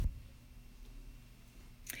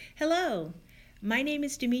Hello, my name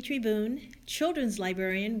is Dimitri Boone, Children's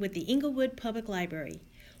Librarian with the Inglewood Public Library.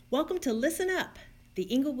 Welcome to Listen Up, the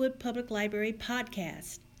Inglewood Public Library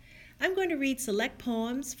podcast. I'm going to read select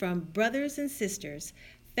poems from Brothers and Sisters,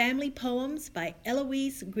 Family Poems by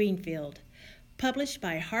Eloise Greenfield, published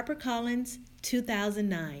by HarperCollins,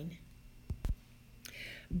 2009.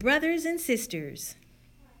 Brothers and Sisters.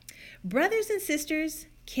 Brothers and sisters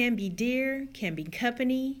can be dear, can be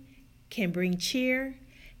company, can bring cheer,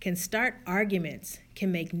 can start arguments,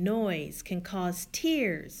 can make noise, can cause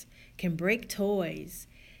tears, can break toys,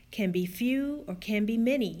 can be few or can be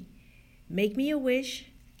many. Make me a wish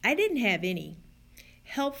I didn't have any.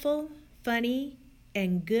 Helpful, funny,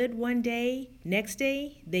 and good one day, next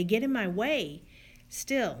day they get in my way.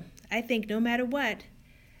 Still, I think no matter what,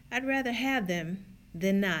 I'd rather have them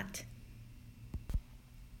than not.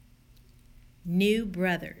 New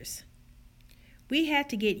brothers. We had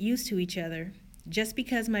to get used to each other. Just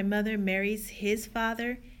because my mother marries his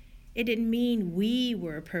father, it didn't mean we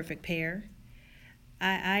were a perfect pair.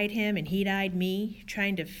 I eyed him and he eyed me,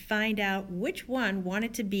 trying to find out which one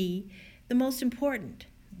wanted to be the most important,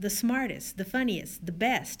 the smartest, the funniest, the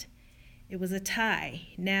best. It was a tie.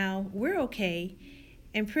 Now we're okay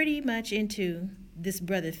and pretty much into this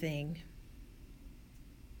brother thing.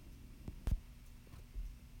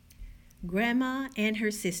 Grandma and her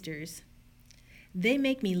sisters. They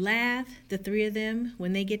make me laugh, the three of them,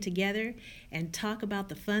 when they get together and talk about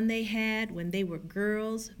the fun they had when they were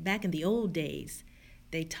girls back in the old days.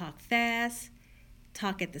 They talk fast,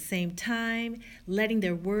 talk at the same time, letting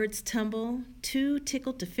their words tumble, too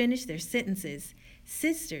tickled to finish their sentences.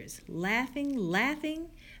 Sisters laughing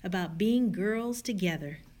about being girls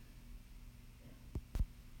together.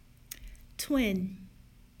 Twin.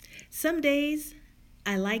 Some days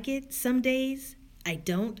I like it, some days I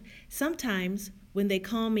don't. Sometimes when they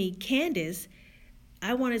call me Candace,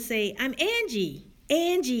 I want to say, I'm Angie.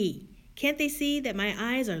 Angie. Can't they see that my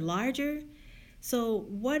eyes are larger? So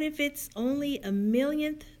what if it's only a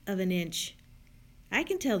millionth of an inch? I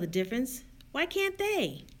can tell the difference. Why can't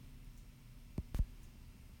they?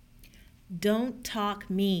 Don't talk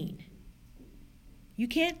mean. You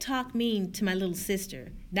can't talk mean to my little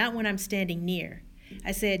sister, not when I'm standing near.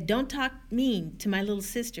 I said, don't talk mean to my little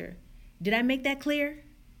sister. Did I make that clear?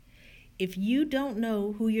 If you don't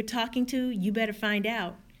know who you're talking to, you better find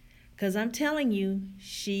out. Because I'm telling you,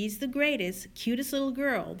 she's the greatest, cutest little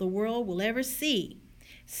girl the world will ever see.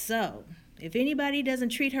 So, if anybody doesn't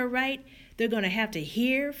treat her right, they're going to have to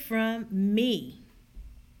hear from me.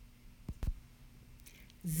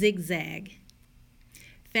 Zigzag.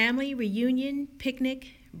 Family reunion, picnic,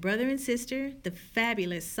 brother and sister, the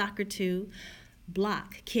fabulous soccer two,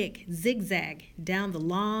 block, kick, zigzag down the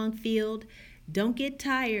long field. Don't get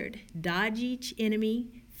tired. Dodge each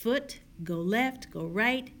enemy. Foot, go left, go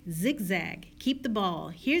right, zigzag. Keep the ball.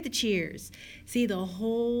 Hear the cheers. See the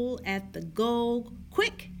hole at the goal.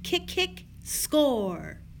 Quick, kick,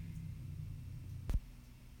 score.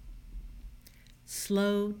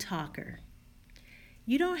 Slow talker.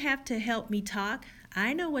 You don't have to help me talk.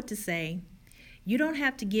 I know what to say. You don't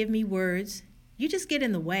have to give me words. You just get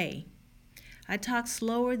in the way. I talk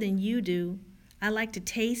slower than you do. I like to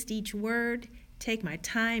taste each word, take my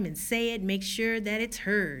time and say it, make sure that it's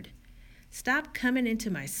heard. Stop coming into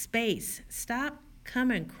my space. Stop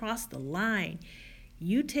coming across the line.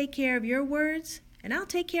 You take care of your words, and I'll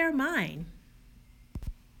take care of mine.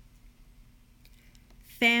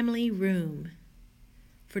 Family room.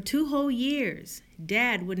 For 2 whole years,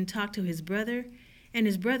 Dad wouldn't talk to his brother, and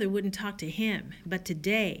his brother wouldn't talk to him. But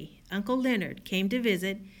today, Uncle Leonard came to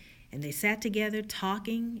visit, and they sat together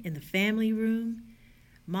talking in the family room.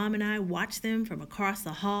 Mom and I watched them from across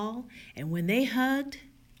the hall, and when they hugged,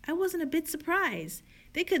 I wasn't a bit surprised.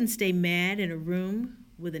 They couldn't stay mad in a room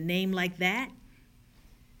with a name like that.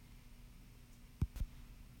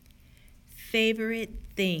 Favorite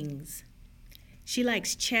things. She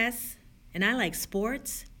likes chess, and I like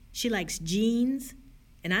sports. She likes jeans,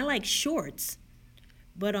 and I like shorts.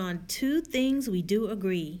 But on 2 things we do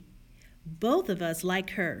agree. Both of us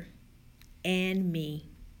like her. And me.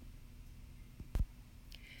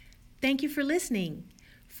 Thank you for listening.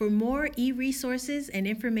 For more e-resources and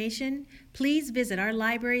information, please visit our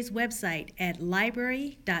library's website at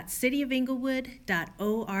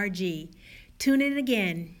library.cityofinglewood.org. Tune in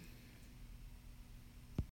again.